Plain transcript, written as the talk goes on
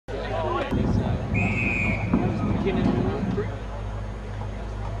So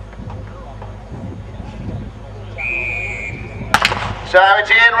it's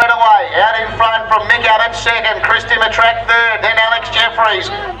Ian Redaway out in front from Mick Abbott second, Christy Matrack third, then Alex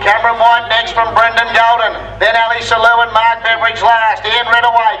Jeffries, Cameron White next from Brendan Golden, then Ali Saliu and Mark Beveridge last. Ian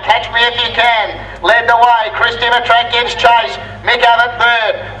Redaway, catch me if you can, led the way. Christy Matrack gives chase, Mick Abbott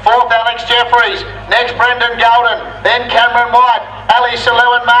third, fourth Alex Jeffries, next Brendan Golden, then Cameron White, Ali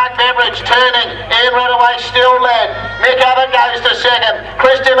Saliu and Mark Beveridge turning. Ian Redaway still led, Mick Abbott goes to second,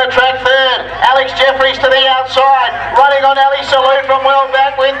 Christy Matrack third, Alex Jeffries to the outside, running on Ali Saliu from well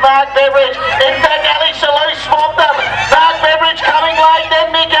back with Mark Beveridge. In fact, Ali Saliu swamped them. Mark Beveridge coming late,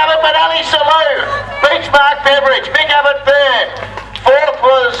 then Mick Abbott, but Ali Saliu beats Mark Beveridge. Mick Abbott third. Fourth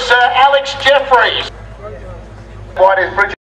was Alex Jeffries. White is Bridget.